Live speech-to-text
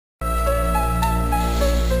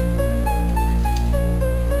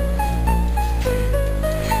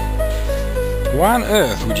Why on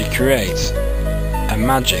earth would you create a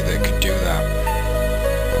magic that could do that?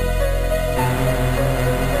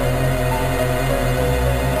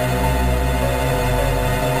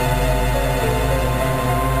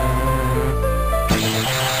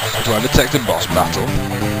 Do I detect a boss battle?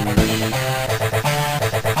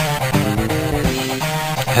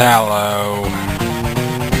 Hello.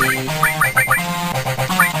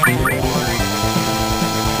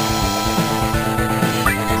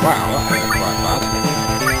 Wow, that hurt quite bad.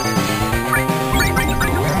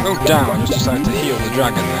 Oh damn, I just decided to heal the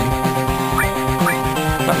dragon then.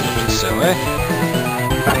 That was a bit silly.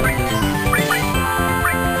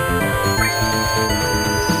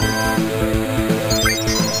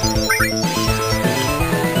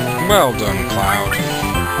 Well done, Cloud.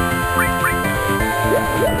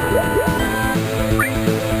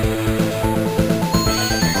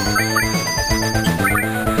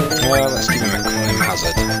 Well, let's give him a climb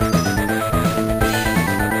hazard.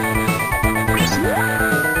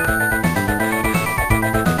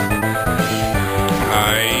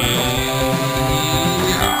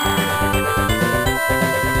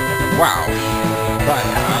 Wow, that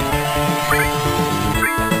hard.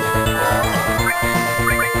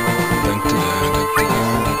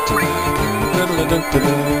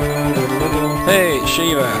 Hey,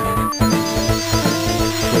 Shiva!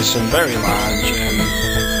 With some very large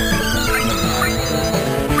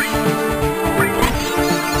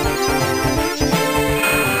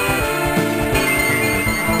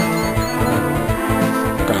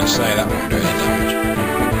I'm gonna say that won't do any damage.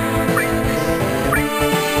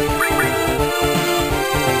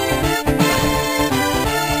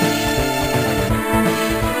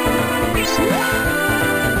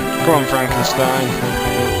 Come on, Frankenstein.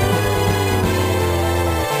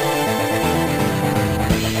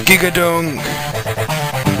 Gigadunk!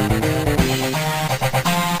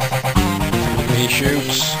 He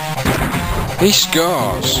shoots. He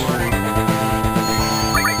scores.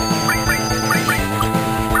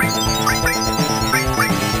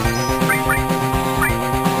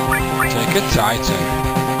 Take a Titan.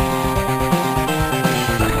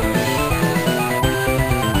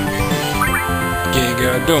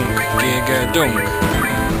 Gigadunk, Gigadunk.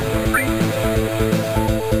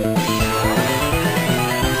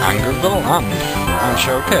 Anger of the Land. I'll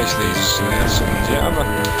showcase these summons yet, have I?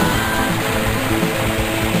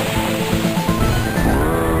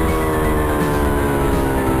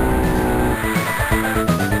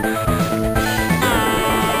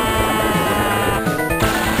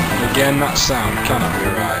 Again, that sound cannot be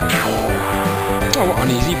right. Oh, what an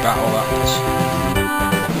easy battle that was.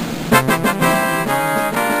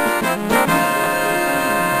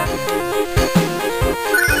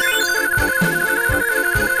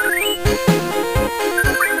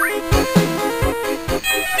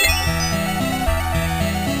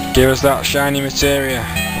 Give us that shiny materia.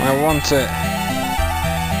 I want it.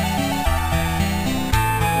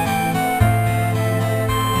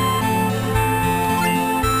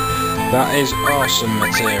 That is awesome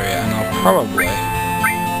materia, and I'll probably...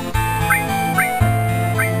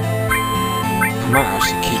 I might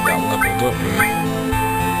actually keep that leveled up with me.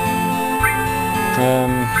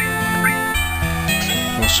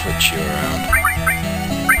 We'll switch you around.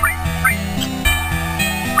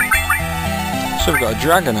 So we've got a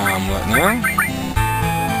dragon armlet now.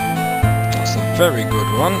 That's a very good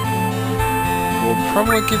one. We'll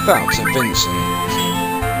probably give that to Vincent.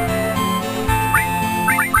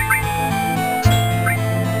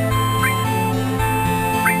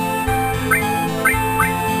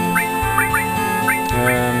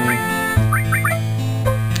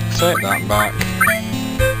 Take that back.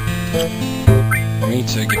 I need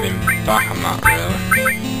to give him back a map, really.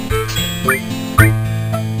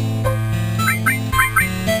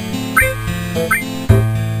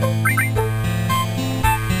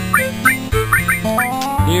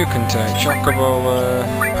 You can take Chocobola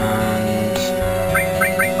and...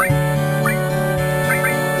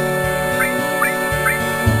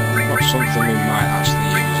 what's something we might actually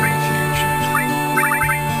use in the future.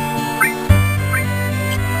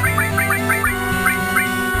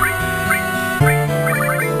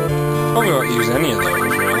 Probably won't use any of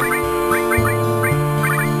those, really.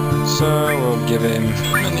 So we'll give him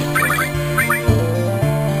Manipulate.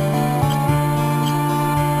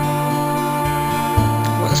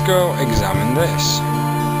 Let's go examine this.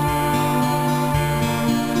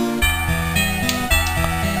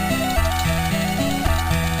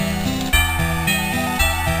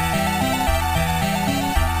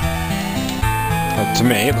 Well, to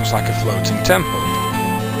me, it looks like a floating temple.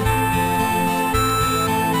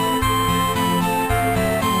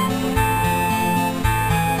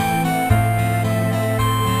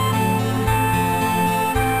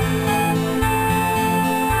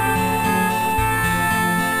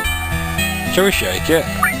 Shall we shake it?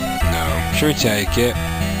 No. Shall we take it?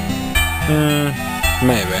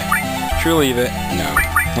 Maybe. Shall we leave it? No.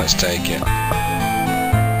 Let's take it.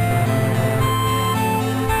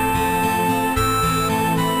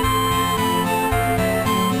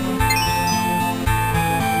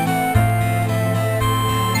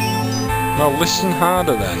 Well, listen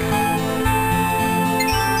harder then.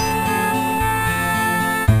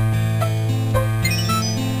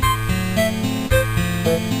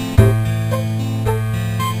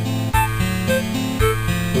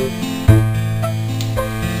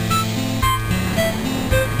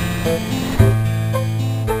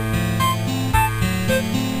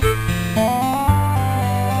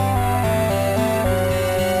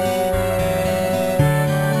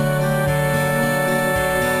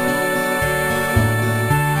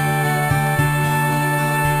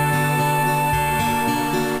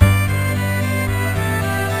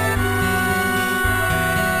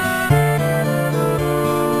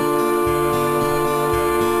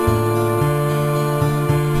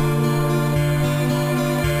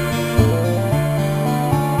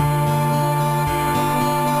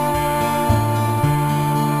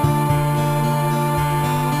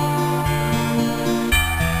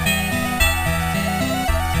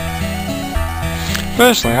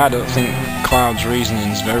 Personally, I don't think Cloud's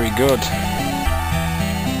reasoning's very good.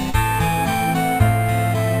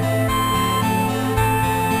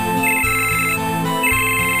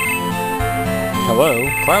 Hello,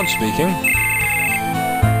 Cloud speaking.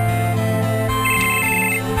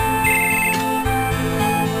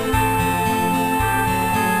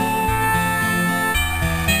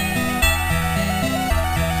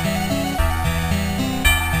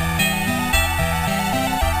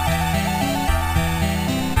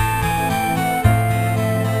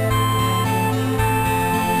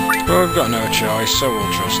 Well, we've got no choice, so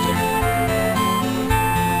we'll trust him.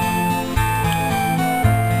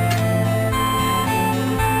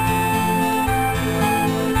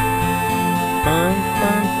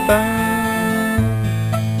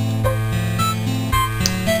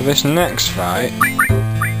 For this next fight, I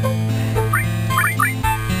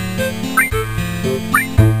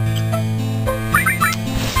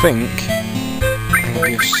think I'll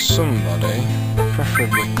give somebody,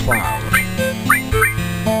 preferably Cloud,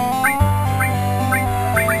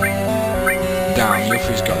 down.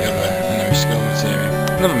 Yuffie's got the other enemy skill material.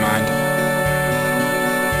 Never mind.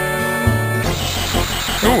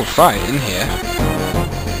 Oh, fight in here.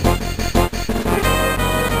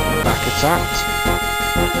 Back attacked.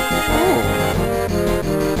 Ooh.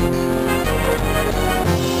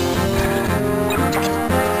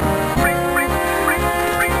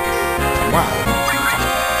 Wow.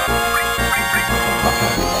 That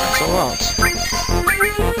hurt quite a lot.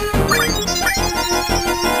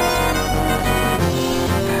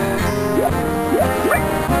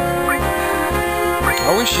 I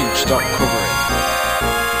wish you'd stop covering.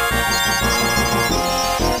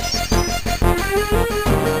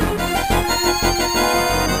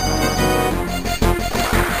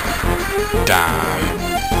 Damn.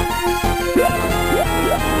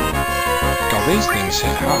 God, these things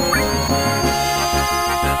hit hard.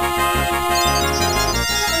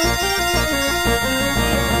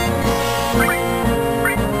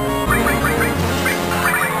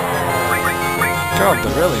 God,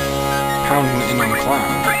 they're really pounding it in on Cloud.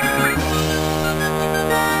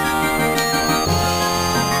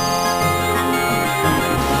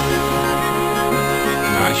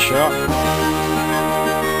 Nice shot.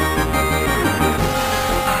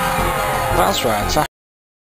 That's right, attack.